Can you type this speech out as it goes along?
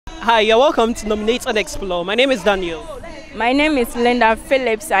Hi, you're welcome to Nominate and Explore. My name is Daniel. My name is Linda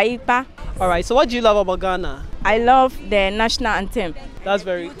Phillips Aipa. Alright, so what do you love about Ghana? I love the national anthem. That's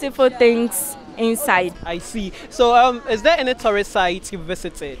very Beautiful things inside. I see. So is there any tourist sites you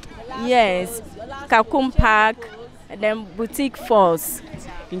visited? Yes, Kakum Park, and then Boutique Falls.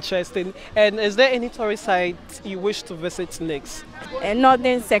 Interesting. And is there any tourist site you wish to visit next?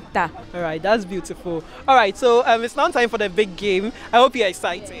 Northern sector. Alright, that's beautiful. Alright, so it's now time for the big game. I hope you're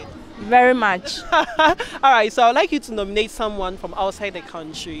excited. Very much. Alright, so I'd like you to nominate someone from outside the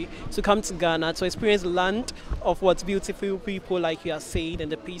country to come to Ghana to experience the land of what beautiful people like you are saying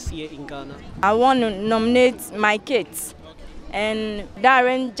and the peace here in Ghana. I want to nominate my kids. And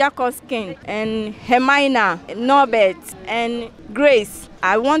Darren Jacobskin and Hermina, Norbert and Grace.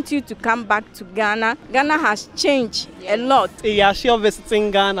 I want you to come back to Ghana. Ghana has changed a lot. Yeah, sure,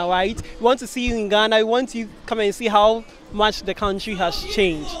 visiting Ghana, right? We want to see you in Ghana. We want you to come and see how much the country has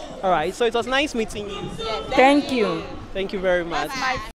changed. All right, so it was nice meeting you. Thank you. Thank you very much.